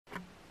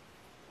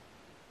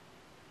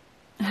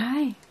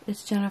Hi,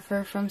 it's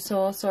Jennifer from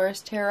Soul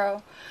Source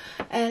Tarot,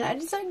 and I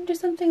decided to do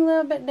something a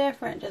little bit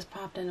different. Just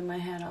popped into my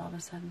head all of a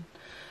sudden.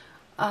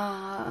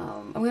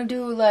 I'm going to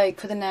do, like,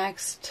 for the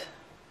next,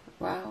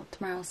 well,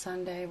 tomorrow's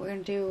Sunday, we're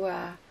going to do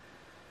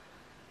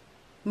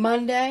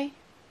Monday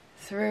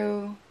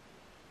through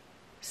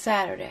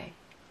Saturday.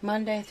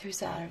 Monday through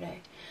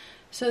Saturday.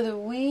 So the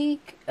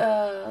week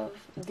of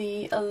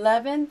the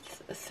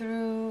 11th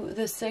through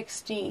the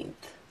 16th.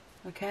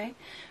 Okay,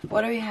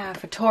 what do we have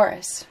for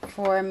Taurus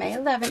for May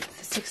 11th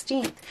to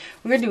 16th?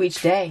 We're going to do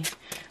each day.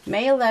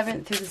 May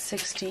 11th through the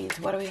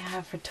 16th. What do we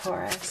have for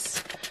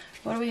Taurus?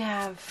 What do we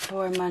have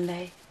for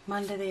Monday?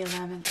 Monday the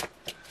 11th.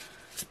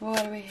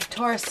 What do we have?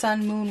 Taurus,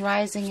 Sun, Moon,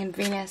 Rising, and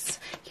Venus.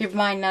 Keep in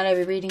mind, not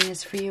every reading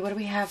is for you. What do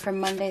we have for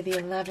Monday the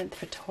 11th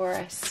for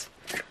Taurus?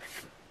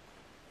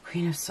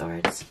 Queen of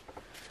Swords.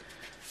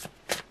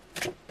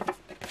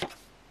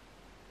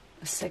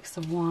 The Six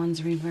of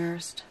Wands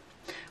reversed.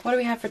 What do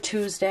we have for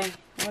Tuesday?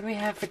 What do we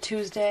have for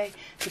Tuesday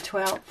the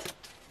 12th?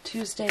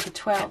 Tuesday the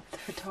 12th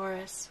for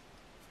Taurus.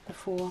 The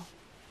Fool.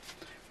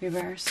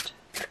 Reversed.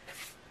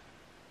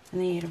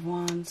 And the Eight of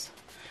Wands.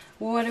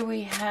 What do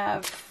we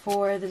have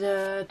for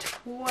the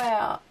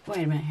 12th?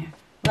 Wait a minute here.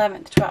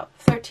 11th, 12th,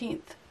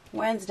 13th.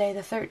 Wednesday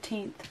the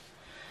 13th.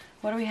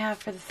 What do we have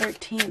for the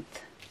 13th?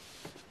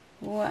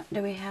 What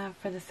do we have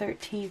for the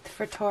 13th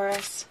for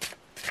Taurus?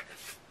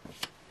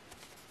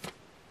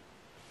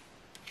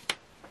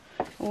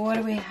 What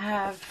do we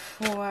have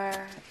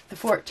for the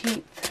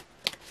 14th?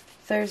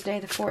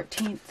 Thursday the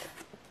 14th.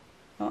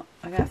 Oh,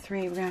 I got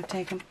three. We're going to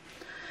take them.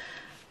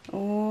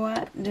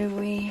 What do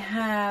we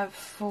have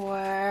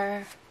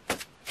for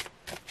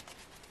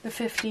the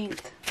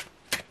 15th?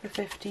 The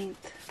 15th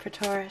for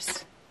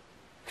Taurus.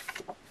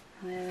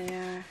 There they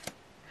are.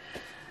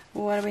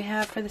 What do we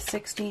have for the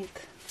 16th?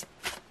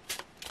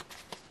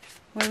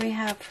 What do we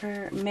have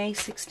for May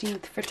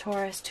 16th for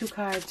Taurus? Two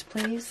cards,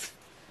 please.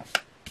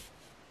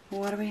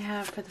 What do we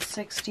have for the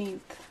 16th?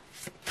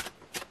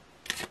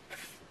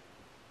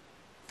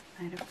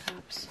 Knight of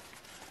Cups.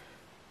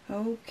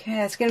 Okay,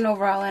 let's get an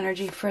overall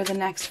energy for the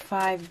next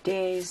 5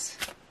 days.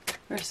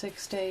 Or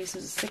 6 days.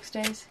 Is it 6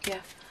 days?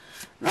 Yeah.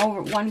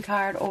 One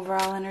card,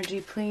 overall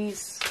energy,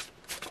 please.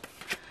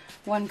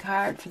 One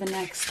card for the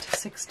next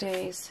 6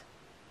 days.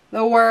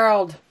 The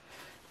World.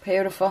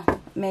 Beautiful.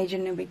 Major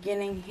new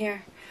beginning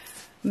here.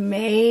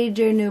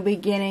 Major new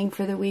beginning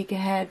for the week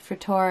ahead for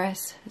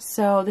Taurus.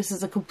 So this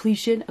is a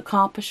completion,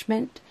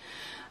 accomplishment,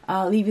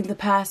 leaving the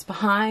past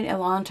behind. A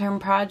long-term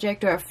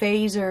project or a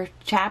phase or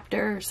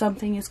chapter or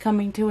something is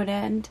coming to an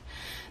end.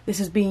 This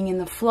is being in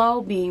the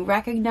flow, being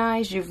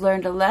recognized. You've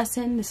learned a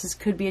lesson. This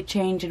could be a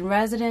change in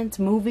residence,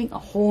 moving, a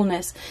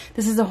wholeness.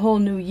 This is a whole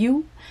new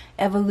you,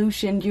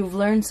 evolution. You've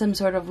learned some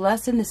sort of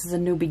lesson. This is a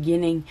new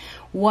beginning.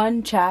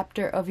 One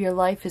chapter of your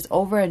life is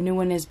over, a new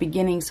one is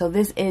beginning. So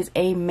this is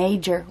a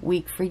major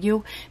week for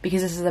you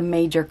because this is a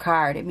major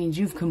card. It means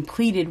you've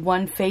completed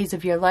one phase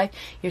of your life.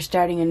 You're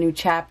starting a new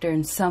chapter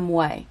in some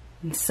way.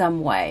 In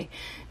some way.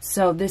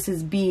 So this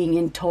is being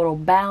in total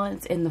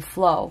balance, in the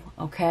flow,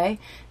 okay?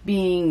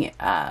 Being,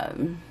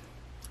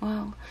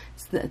 well,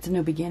 it's a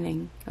new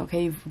beginning,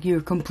 okay?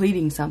 You're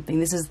completing something.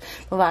 This is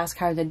the last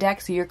card of the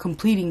deck, so you're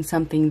completing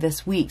something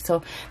this week.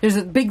 So there's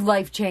a big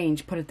life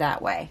change, put it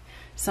that way.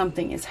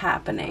 Something is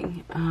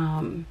happening.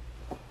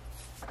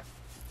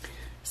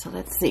 So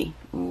let's see.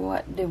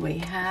 What do we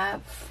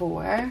have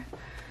for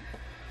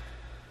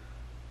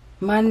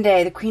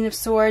Monday? The Queen of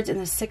Swords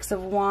and the Six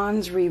of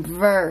Wands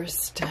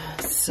reversed.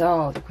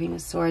 So the Queen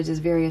of Swords is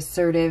very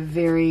assertive,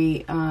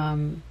 very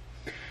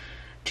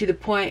to the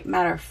point,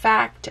 matter of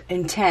fact,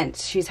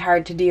 intense. She's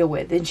hard to deal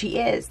with, and she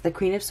is. The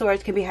Queen of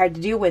Swords can be hard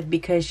to deal with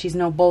because she's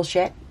no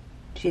bullshit.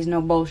 She's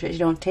no bullshit. She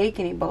don't take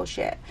any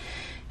bullshit.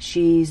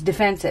 She's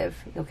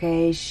defensive,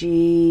 okay?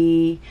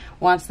 She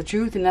wants the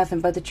truth and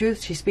nothing but the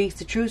truth. She speaks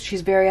the truth.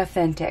 She's very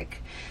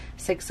authentic.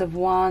 Six of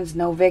Wands,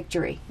 no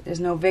victory. There's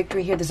no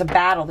victory here. There's a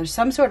battle. There's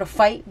some sort of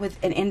fight with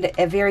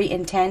a very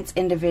intense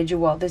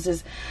individual. This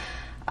is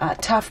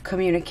tough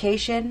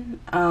communication,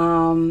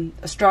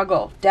 a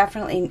struggle.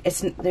 Definitely,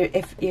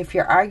 if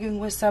you're arguing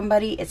with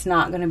somebody, it's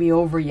not going to be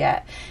over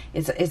yet.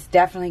 It's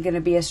definitely going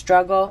to be a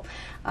struggle.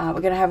 We're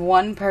going to have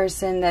one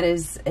person that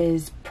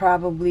is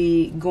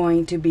probably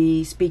going to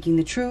be speaking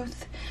the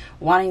truth,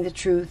 wanting the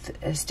truth,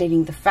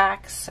 stating the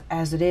facts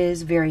as it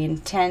is, very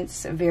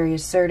intense, very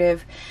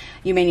assertive.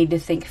 You may need to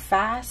think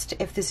fast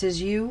if this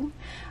is you.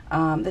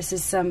 This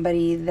is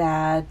somebody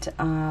that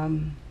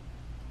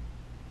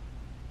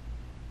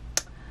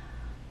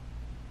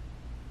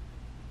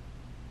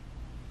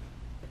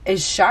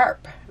is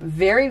sharp.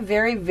 Very,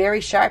 very,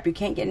 very sharp. You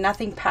can't get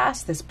nothing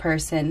past this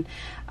person.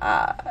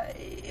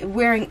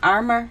 Wearing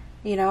armor.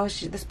 You know,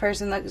 this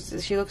person looks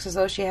as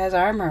though she has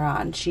armor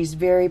on. She's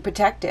very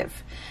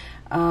protective.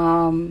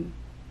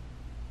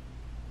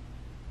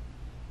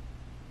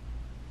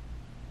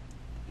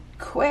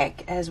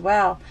 Quick as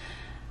well.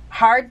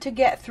 Hard to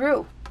get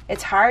through.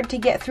 It's hard to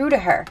get through to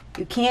her.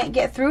 You can't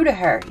get through to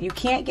her. You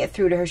can't get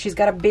through to her. She's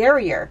got a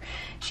barrier.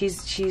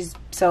 She's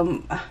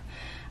so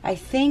I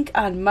think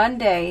on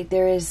Monday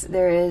there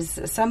is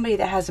somebody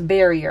that has a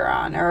barrier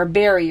on, or a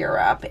barrier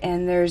up,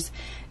 and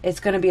it's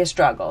going to be a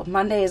struggle.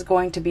 Monday is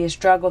going to be a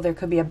struggle. There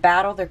could be a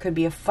battle. There could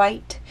be a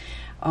fight.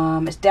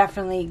 It's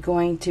definitely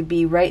going to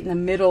be right in the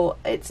middle.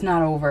 It's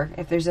not over.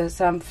 If there's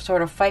some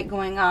sort of fight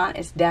going on,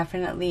 it's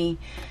definitely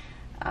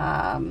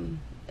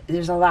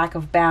there's a lack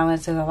of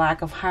balance. There's a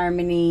lack of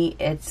harmony.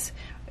 It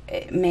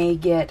may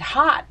get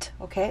hot.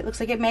 Okay, it looks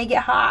like it may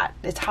get hot.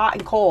 It's hot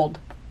and cold.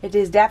 It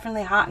is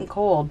definitely hot and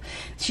cold.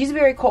 She's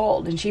very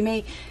cold, and she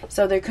may.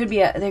 So there could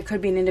be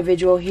an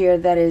individual here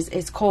that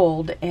is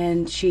cold,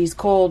 and she's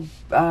cold.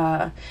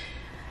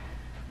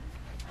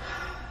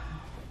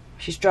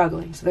 She's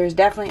struggling. So there's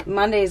definitely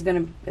Monday is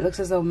gonna. It looks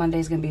as though Monday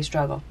is gonna be a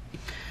struggle.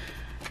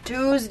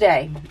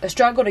 Tuesday, a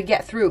struggle to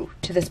get through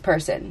to this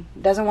person.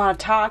 Doesn't want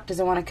to talk.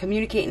 Doesn't want to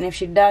communicate, and if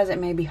she does, it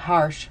may be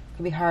harsh.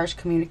 Could be harsh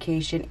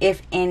communication,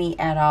 if any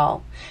at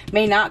all.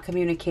 May not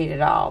communicate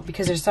at all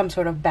because there's some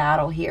sort of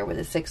battle here with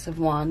the Six of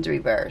Wands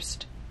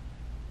reversed.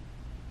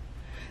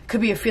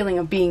 Could be a feeling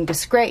of being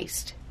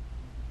disgraced.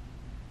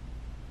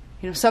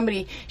 You know,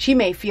 somebody, she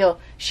may feel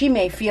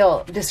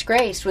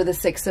disgraced with the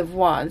Six of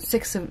Wands.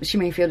 She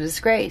may feel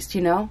disgraced,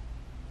 you know,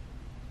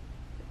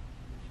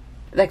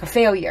 like a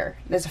failure.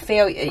 There's a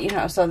failure, you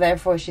know, so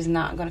therefore she's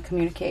not going to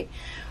communicate.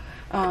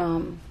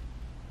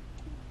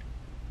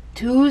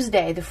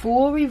 Tuesday, the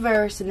Fool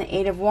reversed and the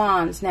Eight of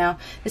Wands. Now,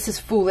 this is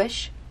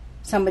foolish.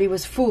 Somebody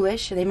was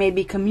foolish. They may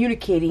be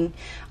communicating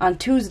on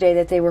Tuesday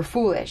that they were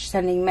foolish,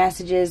 sending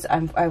messages.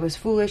 I was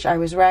foolish. I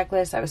was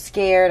reckless. I was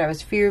scared. I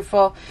was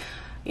fearful.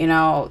 You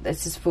know,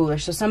 this is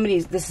foolish. So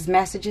this is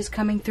messages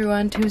coming through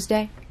on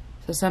Tuesday.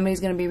 So somebody's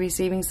going to be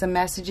receiving some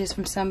messages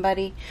from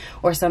somebody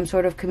or some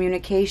sort of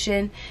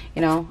communication.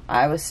 You know,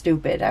 I was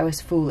stupid. I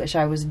was foolish.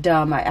 I was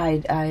dumb.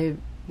 I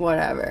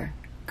whatever.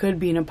 Could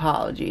be an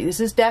apology. This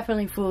is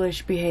definitely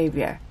foolish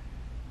behavior.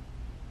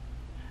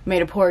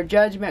 Made a poor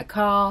judgment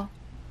call.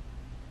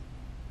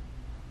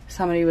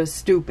 Somebody was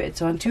stupid.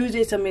 So on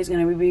Tuesday, somebody's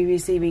going to be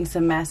receiving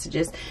some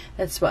messages.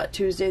 That's what?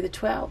 Tuesday the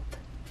 12th.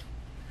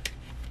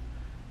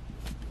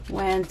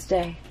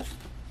 Wednesday.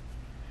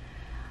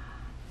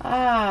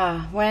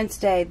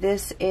 Wednesday.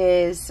 This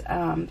is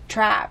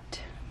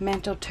trapped.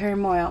 Mental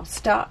turmoil.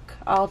 Stuck.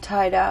 All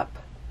tied up.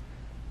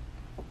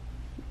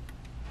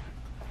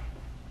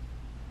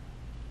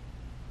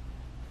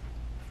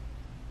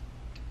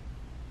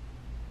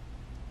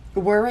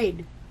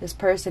 Worried. This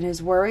person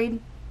is worried.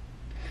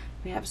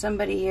 We have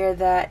somebody here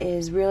that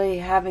is really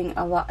having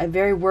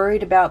very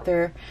worried about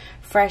their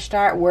fresh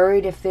start.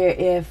 Worried if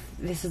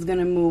this is going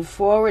to move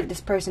forward.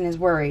 This person is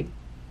worried.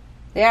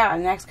 Yeah,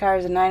 the next card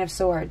is the Nine of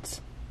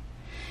Swords,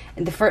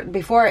 and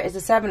before it is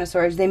the Seven of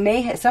Swords.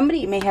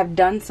 Somebody may have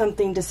done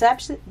something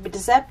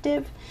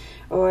deceptive,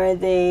 or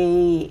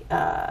they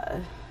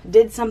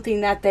did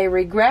something that they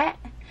regret,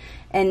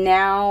 and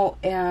now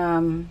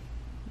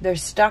they're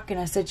stuck in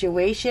a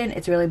situation.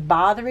 It's really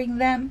bothering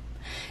them.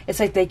 It's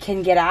like they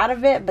can get out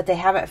of it, but they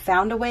haven't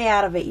found a way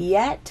out of it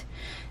yet.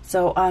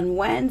 So on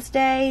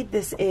Wednesday,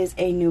 this is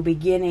a new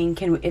beginning.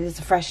 It is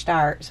a fresh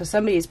start. So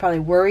somebody is probably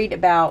worried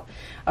about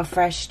a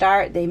fresh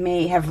start. They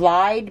may have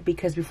lied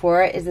because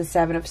before it is the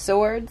Seven of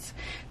Swords.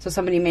 So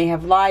somebody may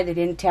have lied. They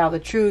didn't tell the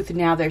truth. And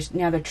now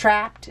they're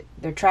trapped.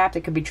 They're trapped.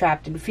 They could be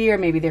trapped in fear.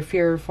 Maybe they're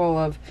fearful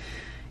of,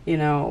 you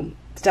know,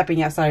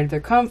 stepping outside of their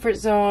comfort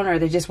zone, or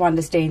they just wanted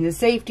to stay in the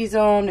safety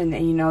zone. And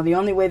you know, the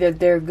only way that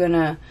they're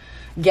gonna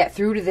get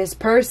through to this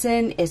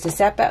person is to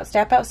step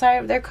outside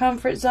of their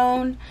comfort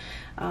zone.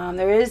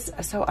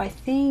 So I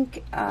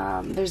think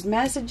there's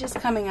messages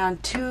coming on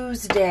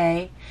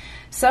Tuesday.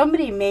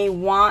 Somebody may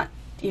want,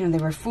 you know,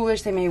 they were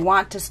foolish. They may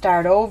want to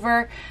start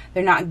over.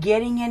 They're not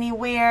getting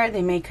anywhere.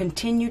 They may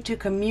continue to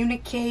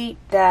communicate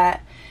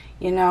that,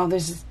 you know,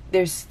 there's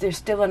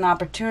still an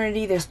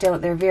opportunity.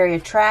 They're very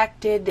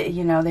attracted.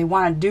 You know, they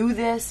want to do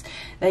this.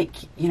 Like,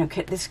 you know,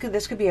 this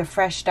could be a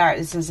fresh start.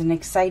 This is an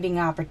exciting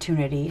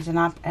opportunity. It's an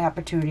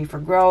opportunity for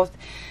growth.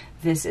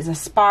 This is a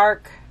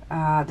spark.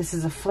 This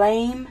is a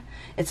flame.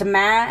 It's a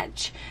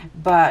match.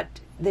 But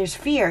there's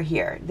fear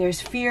here. There's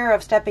fear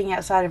of stepping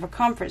outside of a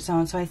comfort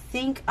zone. So I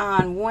think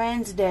on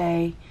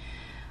Wednesday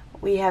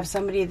we have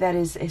somebody that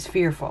is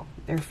fearful.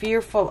 They're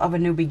fearful of a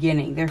new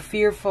beginning. They're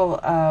fearful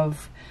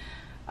of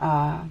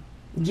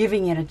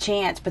giving it a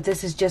chance, but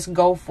this is just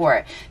go for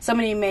it.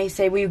 Somebody may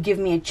say, will you give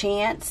me a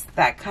chance?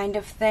 That kind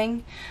of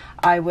thing.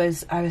 I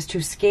was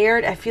too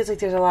scared. It feels like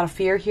there's a lot of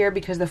fear here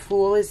because the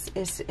Fool is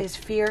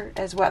fear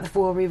as well. The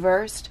Fool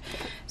reversed.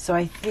 So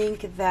I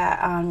think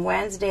that on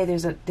Wednesday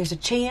there's a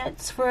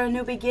chance for a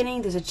new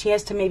beginning. There's a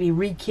chance to maybe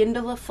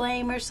rekindle a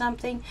flame or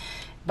something,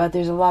 but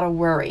there's a lot of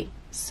worry.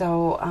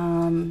 So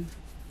I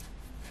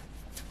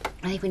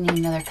think we need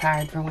another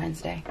card for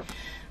Wednesday.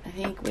 I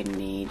think we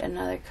need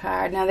another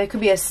card. Now, there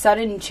could be a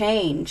sudden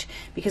change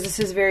because this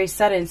is very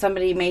sudden.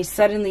 Somebody may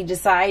suddenly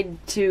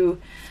decide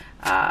to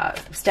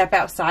step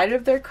outside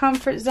of their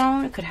comfort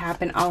zone. It could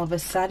happen all of a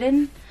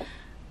sudden.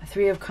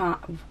 Three of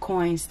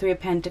Coins, Three of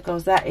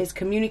Pentacles. That is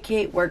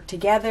communicate, work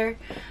together,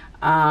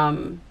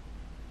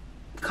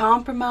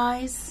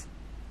 compromise.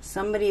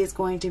 Somebody is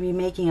going to be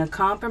making a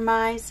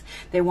compromise.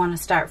 They want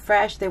to start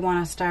fresh. They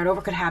want to start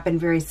over. Could happen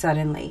very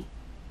suddenly.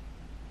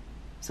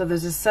 So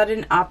there's a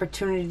sudden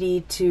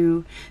opportunity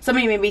to,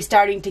 somebody may be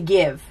starting to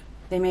give.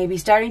 They may be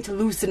starting to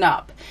loosen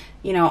up,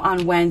 you know,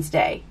 on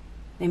Wednesday.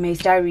 They may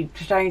starting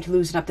to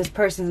loosen up. This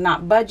person's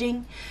not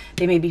budging.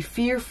 They may be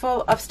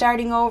fearful of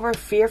starting over,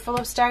 fearful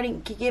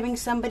of giving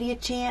somebody a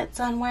chance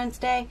on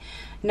Wednesday.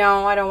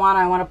 No, I don't want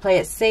to. I want to play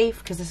it safe,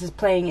 because this is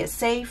playing it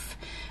safe,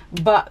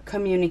 but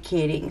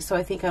communicating. So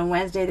I think on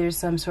Wednesday there's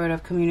some sort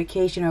of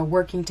communication or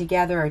working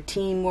together or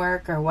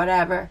teamwork or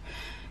whatever.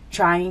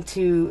 Trying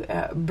to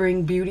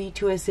bring beauty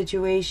to a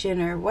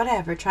situation or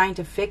whatever. Trying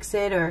to fix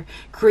it or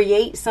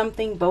create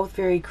something. Both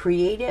very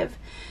creative,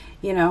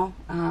 you know.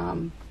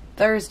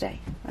 Thursday.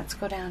 Let's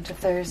go down to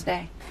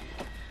Thursday.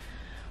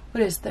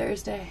 What is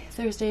Thursday?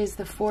 Thursday is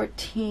the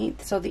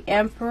 14th. So the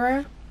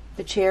Emperor,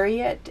 the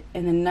Chariot,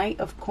 and the Knight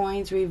of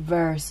Coins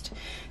reversed.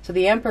 So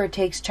the Emperor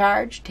takes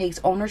charge, takes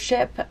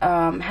ownership,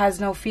 has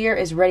no fear,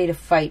 is ready to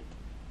fight.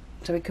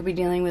 So we could be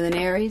dealing with an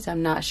Aries.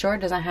 I'm not sure. It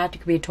doesn't have to.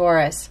 It could be a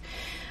Taurus.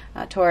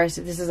 Taurus,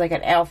 this is like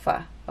an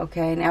alpha,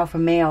 okay? An alpha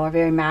male or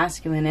very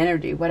masculine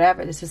energy,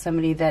 whatever. This is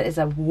somebody that is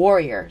a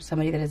warrior,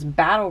 somebody that is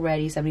battle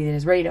ready, somebody that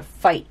is ready to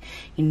fight.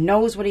 He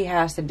knows what he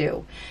has to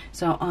do.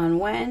 So on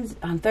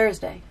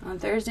Thursday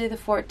the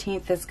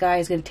 14th, this guy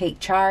is going to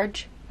take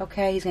charge,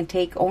 okay? He's going to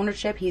take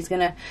ownership. He's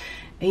going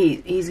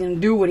to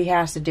do what he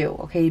has to do,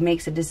 okay? He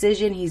makes a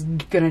decision. He's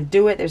going to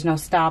do it. There's no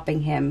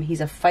stopping him.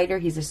 He's a fighter.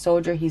 He's a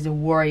soldier. He's a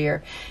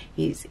warrior.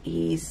 He's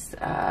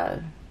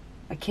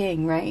a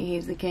king, right?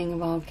 He's the king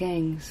of all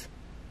kings.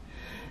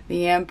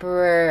 The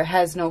Emperor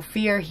has no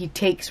fear. He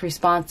takes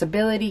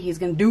responsibility. He's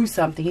going to do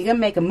something. He's going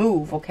to make a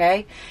move,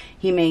 okay?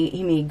 He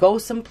may go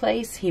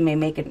someplace. He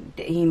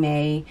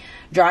may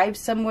drive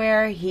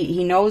somewhere.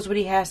 He knows what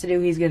he has to do.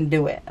 He's going to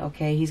do it,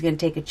 okay? He's going to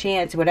take a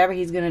chance. Whatever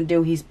he's going to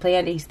do, he's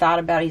planned it. He's thought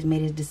about it. He's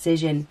made his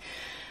decision.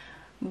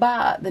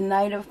 But the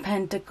Knight of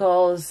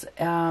Pentacles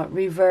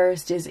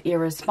reversed is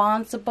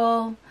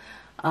irresponsible,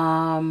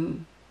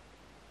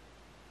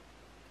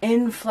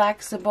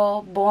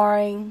 inflexible,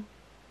 boring,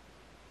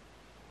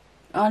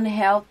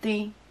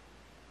 unhealthy,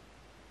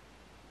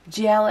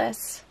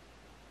 jealous,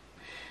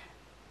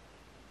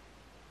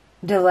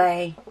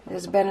 delay.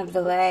 There's been a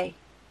delay.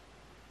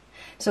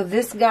 So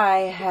this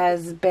guy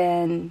has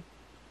been,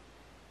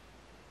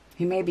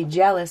 he may be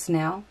jealous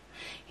now.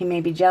 He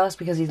may be jealous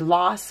because he's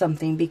lost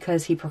something,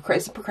 because he's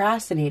a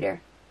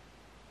procrastinator.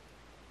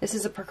 This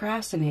is a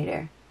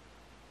procrastinator.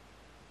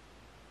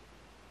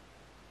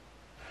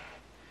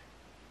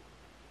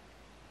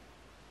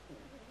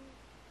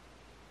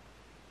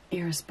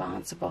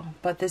 Irresponsible,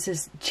 but this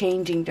is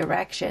changing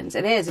directions.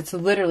 It is. It's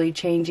literally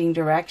changing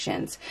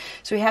directions.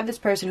 So we have this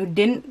person who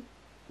didn't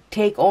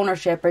take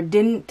ownership or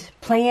didn't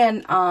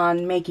plan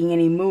on making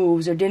any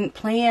moves or didn't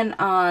plan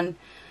on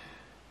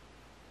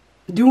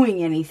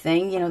doing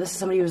anything. You know, this is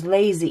somebody who's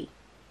lazy,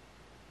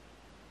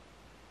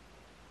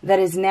 that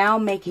is now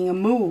making a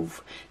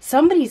move.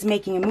 Somebody's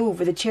making a move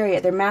with a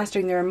Chariot. They're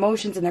mastering their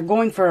emotions and they're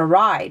going for a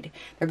ride.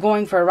 They're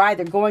going for a ride.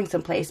 They're going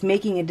someplace,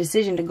 making a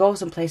decision to go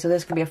someplace. So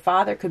this could be a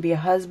father, could be a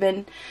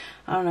husband.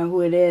 I don't know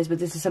who it is, but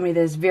this is somebody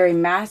that is very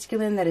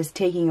masculine, that is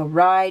taking a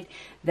ride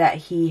that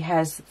he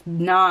has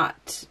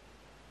not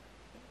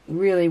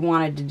really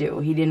wanted to do.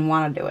 He didn't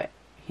want to do it.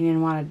 He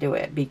didn't want to do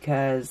it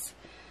because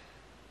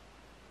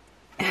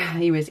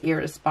he was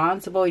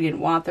irresponsible. He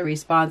didn't want the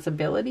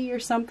responsibility or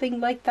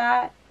something like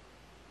that.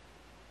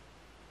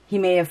 He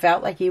may have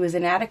felt like he was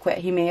inadequate.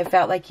 He may have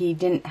felt like he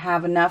didn't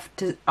have enough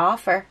to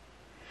offer.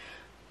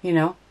 You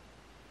know.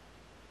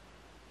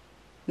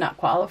 Not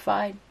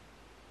qualified.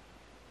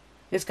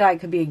 This guy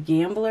could be a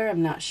gambler.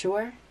 I'm not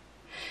sure.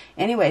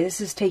 Anyway,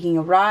 this is taking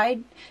a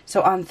ride.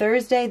 So on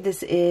Thursday,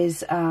 this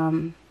is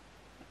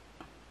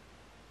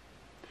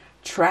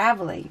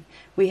traveling.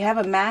 We have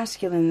a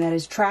masculine that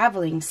is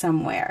traveling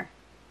somewhere.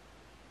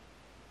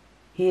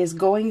 He is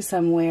going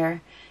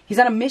somewhere. He's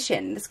on a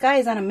mission. This guy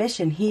is on a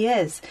mission. He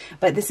is.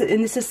 But this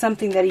is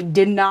something that he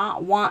did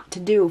not want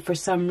to do for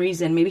some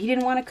reason. Maybe he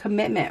didn't want a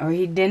commitment, or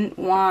he didn't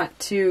want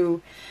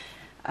to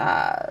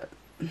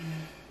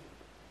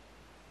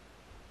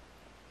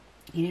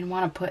he didn't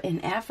want to put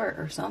in effort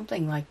or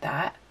something like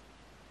that.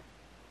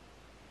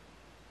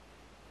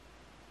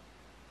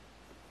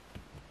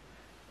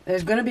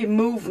 There's going to be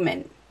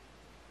movement.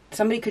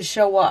 Somebody could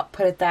show up,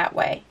 put it that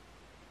way.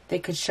 They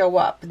could show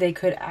up. They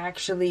could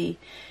actually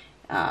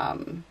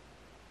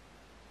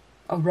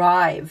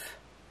arrive.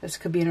 This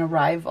could be an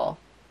arrival.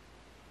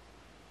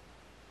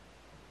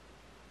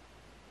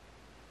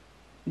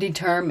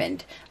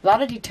 Determined. A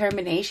lot of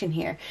determination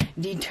here.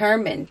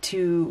 Determined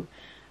to...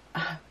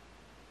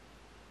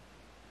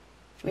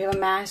 we have a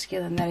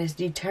masculine that is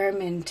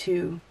determined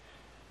to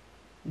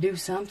do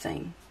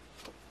something.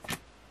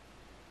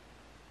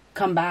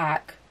 Come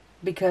back.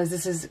 Because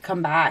this is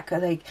come back.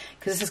 Like,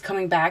 because this is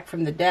coming back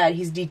from the dead.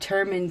 He's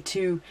determined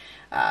to...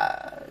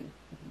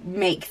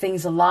 make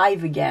things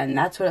alive again.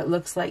 That's what it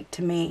looks like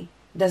to me.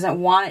 Doesn't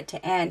want it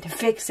to end, to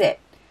fix it.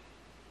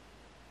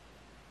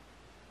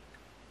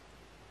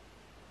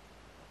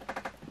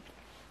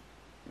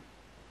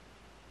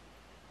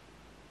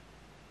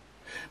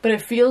 But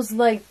it feels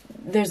like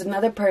there's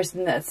another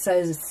person that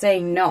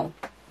saying no.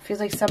 It feels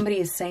like somebody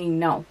is saying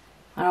no.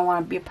 I don't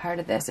want to be a part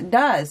of this. It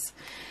does.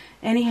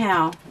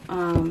 Anyhow,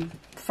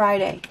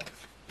 Friday.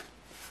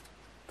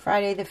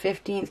 Friday the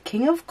 15th.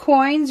 King of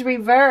Coins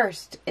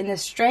reversed and the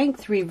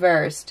Strength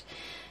reversed.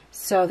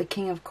 So the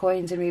King of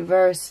Coins in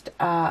reversed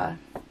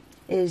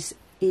is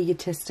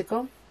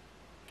egotistical.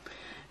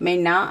 May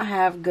not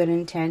have good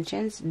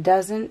intentions.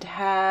 Doesn't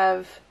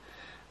have...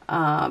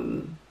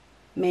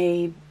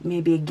 may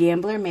be a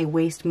gambler. May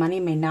waste money.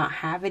 May not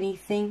have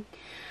anything.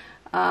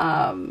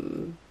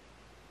 On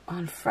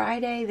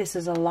Friday, this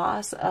is a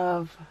loss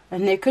of...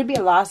 And there could be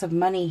a loss of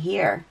money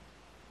here.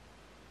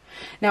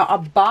 Now, a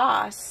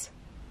boss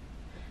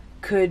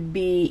could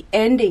be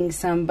ending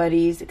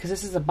somebody's... Because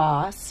this is a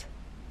boss.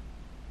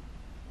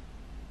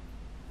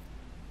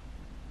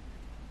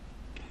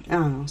 I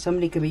don't know.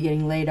 Somebody could be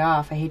getting laid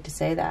off. I hate to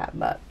say that,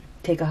 but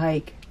take a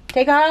hike.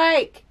 Take a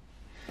hike!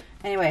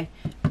 Anyway,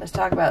 let's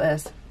talk about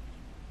this.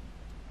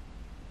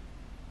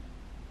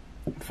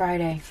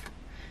 Friday.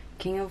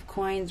 King of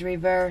Coins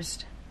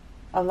reversed.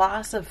 A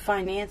loss of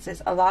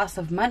finances. A loss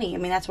of money. I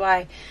mean, that's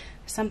why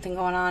there's something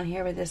going on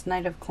here with this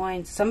Knight of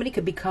Coins. Somebody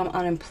could become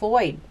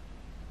unemployed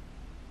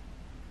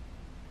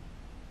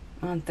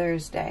on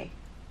Thursday.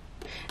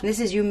 And this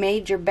is you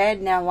made your bed,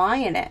 now lie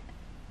in it.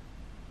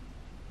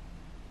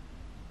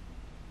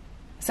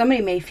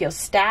 Somebody may feel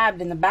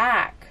stabbed in the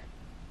back.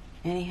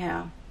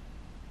 Anyhow.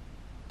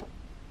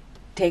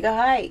 Take a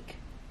hike.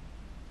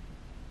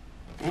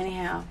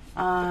 Anyhow.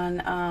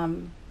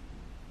 On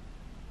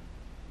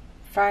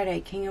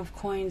Friday, King of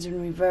Coins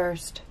in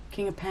reversed.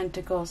 King of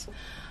Pentacles.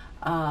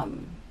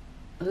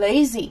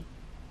 Lazy.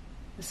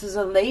 This is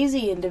a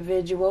lazy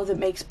individual that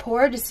makes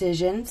poor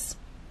decisions.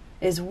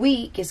 Is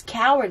weak. Is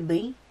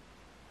cowardly.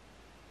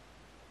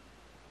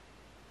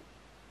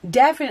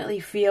 Definitely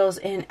feels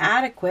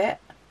inadequate.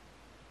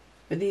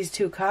 With these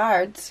two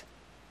cards.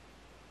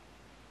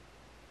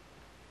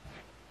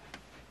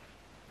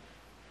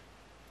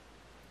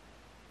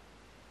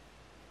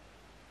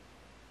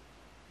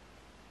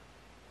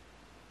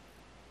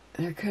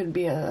 There could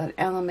be an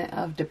element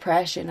of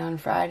depression on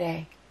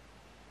Friday.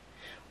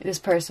 This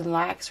person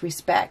lacks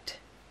respect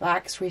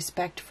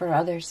for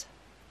others.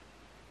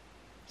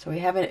 So we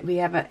have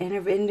an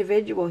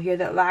individual here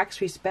that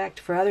lacks respect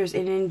for others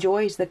and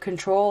enjoys the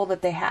control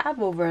that they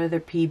have over other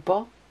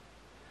people.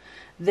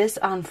 This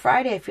on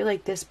Friday, I feel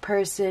like this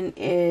person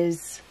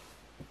is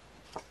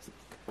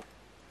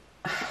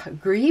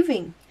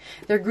grieving.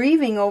 They're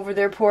grieving over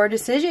their poor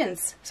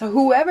decisions. So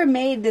whoever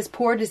made this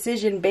poor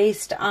decision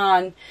based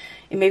on,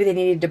 maybe they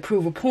needed to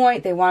prove a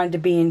point, they wanted to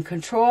be in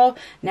control,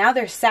 now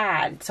they're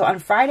sad. So on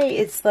Friday,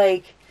 it's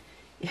like,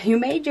 you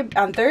made your,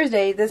 on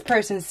Thursday, this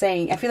person's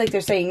saying, I feel like they're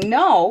saying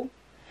no.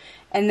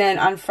 And then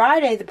on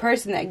Friday, the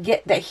person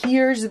that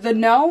hears the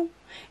no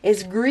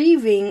is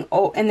grieving,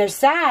 and they're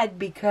sad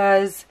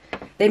because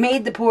they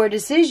made the poor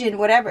decision,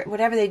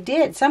 whatever they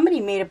did.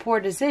 Somebody made a poor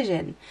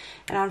decision.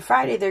 And on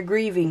Friday, they're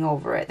grieving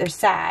over it. They're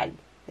sad.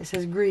 This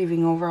is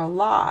grieving over a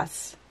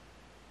loss.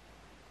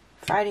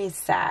 Friday is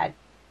sad.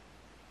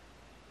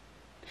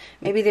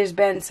 Maybe there's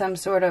been some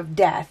sort of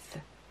death.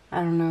 I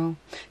don't know.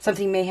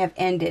 Something may have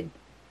ended.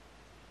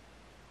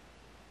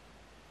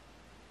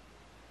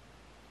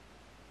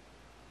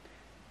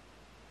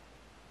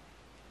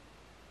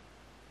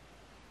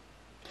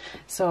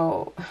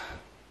 So...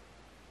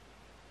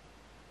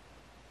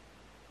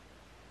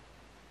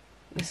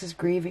 this is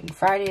grieving.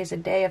 Friday is a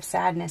day of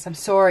sadness. I'm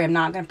sorry. I'm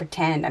not going to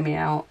pretend. I mean,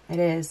 it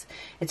is.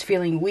 It's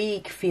feeling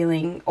weak,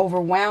 feeling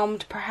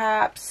overwhelmed,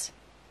 perhaps,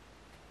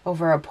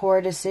 over a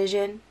poor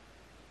decision.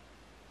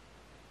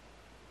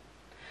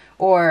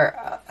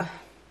 Or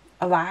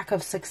a lack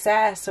of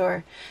success.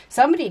 Or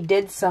somebody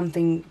did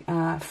something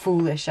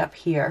foolish up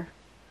here.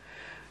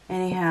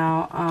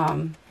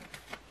 Anyhow,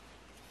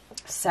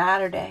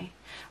 Saturday.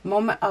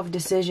 Moment of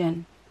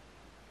decision.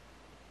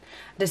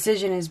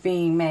 Decision is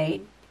being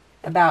made.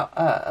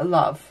 About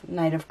love,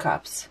 Knight of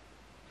Cups.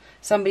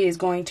 Somebody is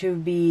going to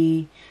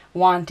be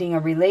wanting a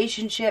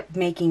relationship,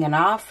 making an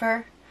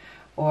offer,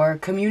 or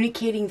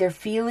communicating their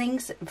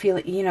feelings,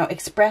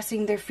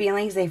 expressing their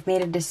feelings. They've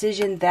made a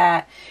decision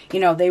that,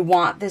 they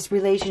want this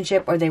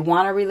relationship or they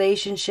want a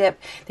relationship.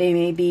 They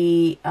may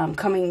be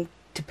coming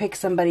to pick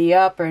somebody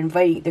up or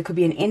inviting. There could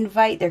be an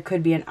invite. There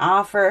could be an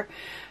offer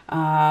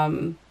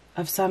of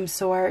some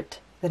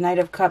sort. The Knight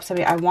of Cups.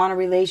 Somebody, I want a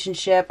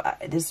relationship.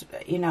 This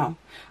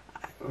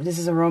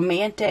is a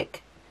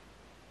romantic.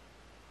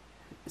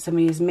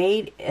 Somebody has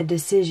made a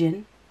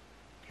decision.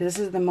 Because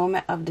this is the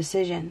moment of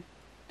decision.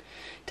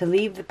 To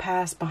leave the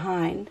past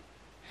behind.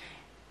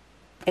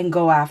 And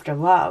go after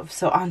love.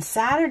 So on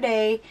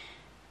Saturday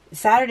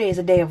is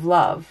a day of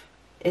love.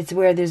 It's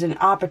where there's an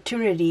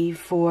opportunity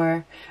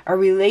for a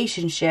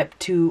relationship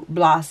to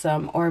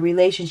blossom. Or a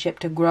relationship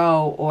to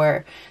grow.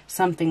 Or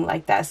something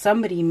like that.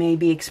 Somebody may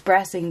be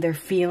expressing their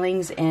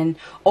feelings and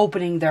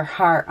opening their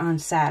heart on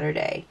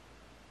Saturday.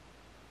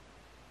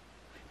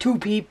 two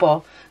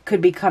people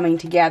could be coming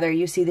together.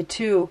 You see the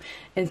two,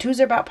 and twos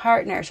are about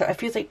partners. So it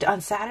feels like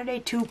on Saturday,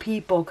 two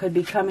people could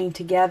be coming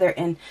together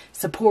and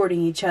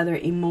supporting each other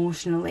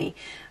emotionally.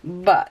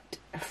 But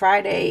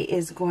Friday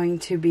is going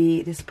to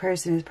be, this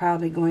person is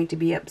probably going to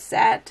be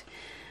upset.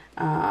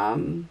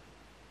 There's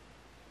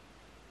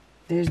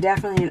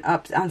definitely an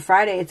on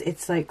Friday,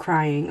 it's like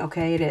crying,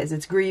 okay? It is.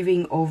 It's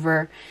grieving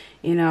over,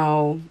 you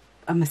know,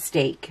 a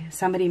mistake.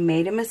 Somebody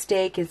made a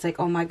mistake. It's like,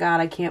 oh my God,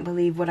 I can't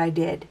believe what I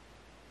did.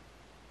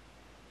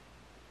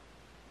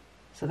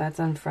 So that's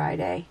on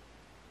Friday.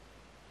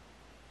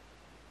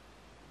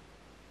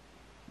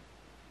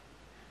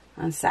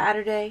 On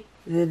Saturday,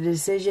 the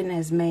decision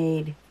is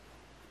made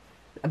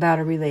about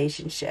a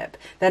relationship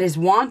that is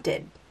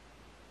wanted.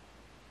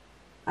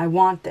 I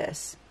want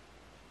this.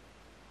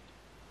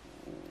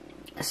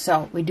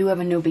 So we do have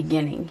a new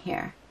beginning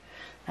here.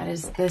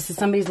 This is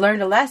somebody's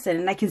learned a lesson,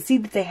 and I can see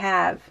that they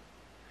have.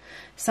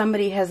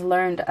 Somebody has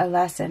learned a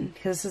lesson,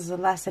 because this is a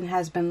lesson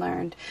has been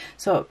learned.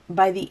 So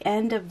by the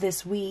end of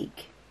this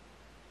week,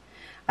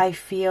 I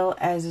feel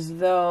as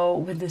though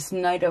with this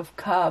Knight of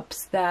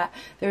Cups that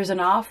there's an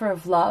offer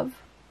of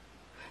love.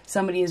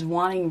 Somebody is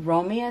wanting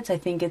romance. I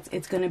think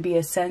it's going to be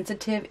a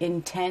sensitive,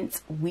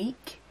 intense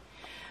week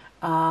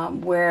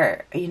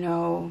where, you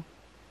know,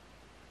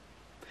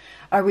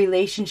 a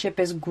relationship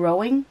is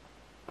growing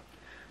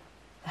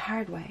the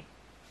hard way.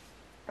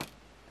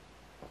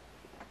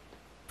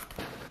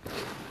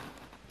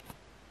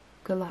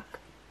 Good luck.